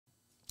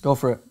Go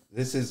for it.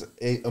 This is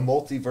a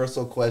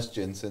multiversal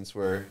question since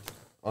we're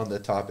on the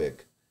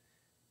topic.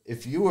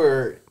 If you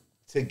were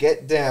to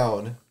get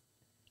down,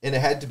 and it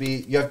had to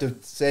be, you have to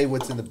say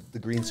what's in the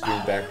green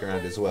screen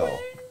background as well.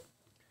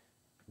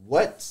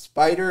 What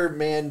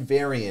Spider-Man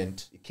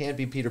variant, it can't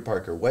be Peter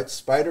Parker, what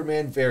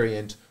Spider-Man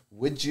variant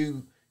would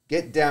you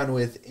get down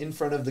with in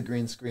front of the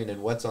green screen,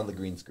 and what's on the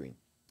green screen?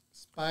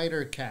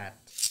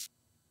 Spidercat.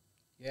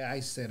 Yeah, I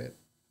said it.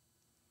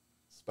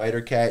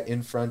 Spidercat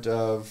in front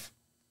of...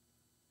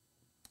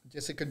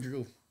 Jessica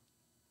Drew.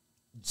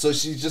 So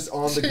she's just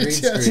on the green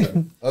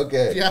screen.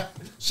 Okay. Yeah.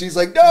 She's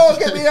like, no,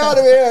 get me out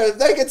of here.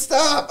 Make it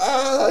stop.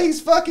 Oh, he's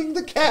fucking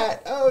the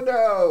cat. Oh,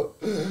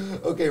 no.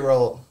 Okay,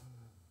 roll.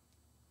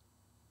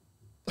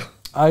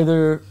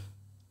 Either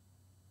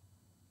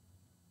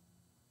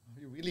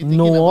Really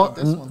noir,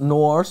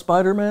 noir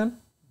Spider-Man.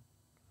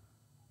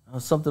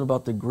 Something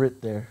about the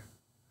grit there.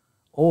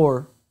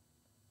 Or,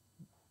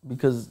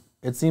 because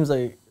it seems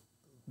like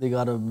they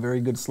got a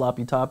very good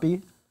sloppy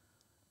toppy,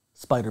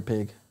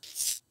 Spider-Pig.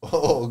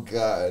 Oh,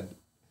 God.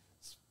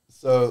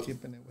 So,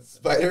 Keeping it with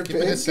Spider-Pig?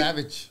 Keeping it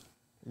savage.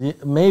 Yeah,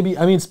 maybe.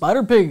 I mean,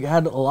 Spider-Pig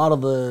had a lot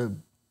of the...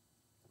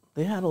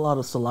 They had a lot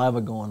of saliva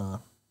going on.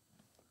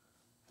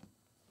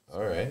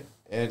 All right.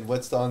 And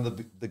what's on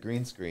the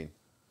green screen?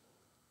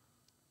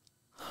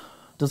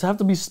 Does it have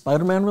to be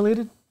Spider-Man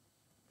related?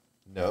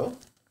 No.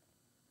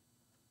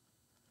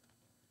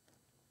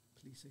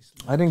 Please say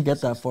slug. I didn't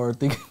get that far. I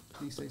think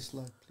Please say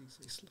slug. Please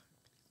say slug.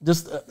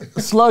 just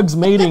slugs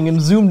mating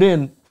and zoomed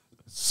in.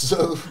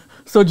 So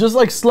just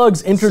like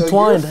slugs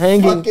intertwined, so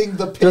hanging. Fucking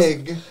the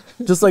pig.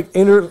 Just like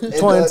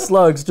intertwined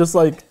slugs, just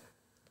like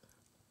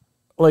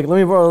let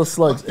me borrow those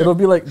slugs. It'll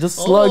be like just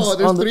slugs. Oh,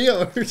 there's on the, three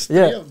of them.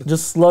 yeah,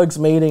 just slugs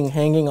mating,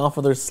 hanging off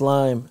of their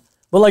slime,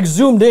 but like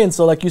zoomed in,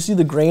 so like you see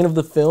the grain of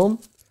the film.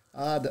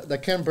 The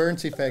Ken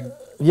Burns effect.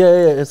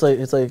 Yeah, it's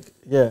like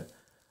yeah,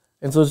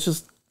 and so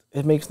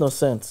it makes no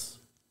sense,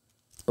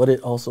 but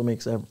it also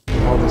makes all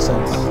the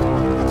sense.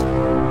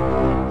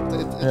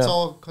 It's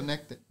all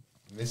connected.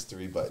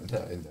 Mystery button,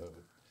 I know.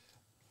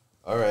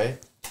 All right.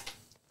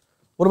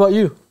 What about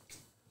you?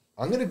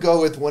 I'm going to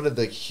go with one of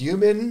the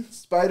human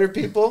spider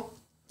people.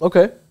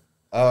 Okay.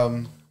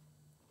 There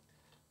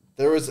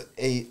was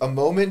a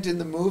moment in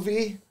the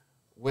movie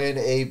when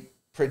a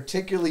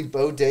particularly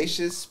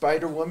bodacious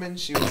Spider-Woman,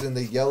 she was in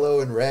the yellow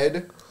and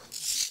red.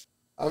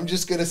 I'm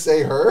just going to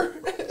say her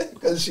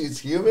because she's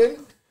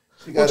human.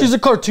 She's a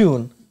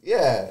cartoon.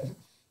 Yeah.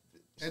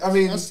 It's I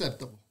mean...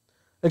 acceptable.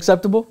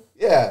 Acceptable?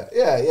 Yeah.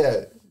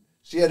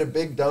 She had a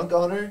big dunk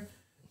on her.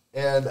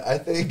 And I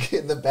think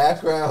in the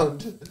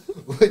background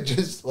would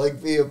just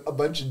like be a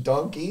bunch of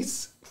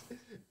donkeys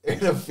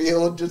in a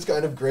field just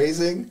kind of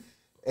grazing.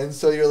 And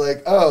so you're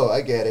like, oh,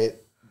 I get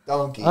it.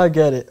 Donkey. I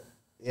get it.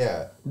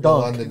 Yeah.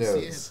 Donk. On the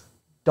nose.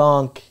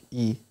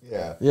 Donkey.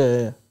 Yeah.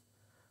 Yeah.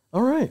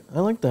 All right. I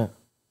like that.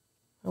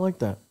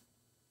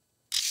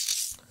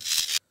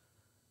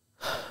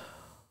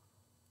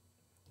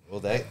 Well,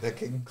 that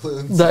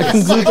concludes That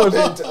concludes our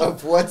segment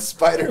of what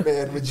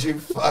Spider-Man would you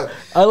fuck?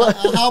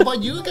 How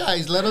about you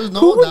guys? Let us know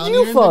Who would down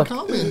you here fuck? in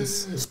the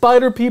comments.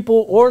 Spider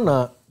people or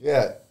not?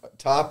 Yeah,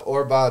 top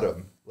or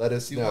bottom. Let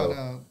us Do you know.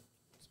 want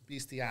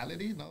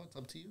bestiality? No, it's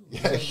up to you.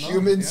 Yeah, Let us know.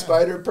 human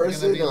spider You're gonna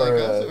person be or like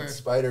us, a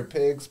spider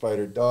pig,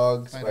 spider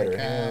dog, spider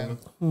ham.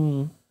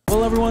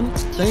 Well, everyone,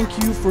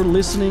 thank you for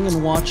listening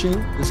and watching.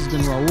 This has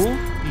been Raul.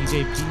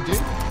 PJ.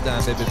 We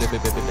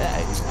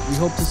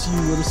hope to see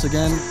you with us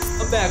again.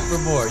 Come back for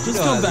more. Just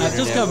come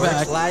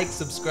back. Like,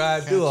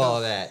 subscribe, do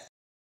all that.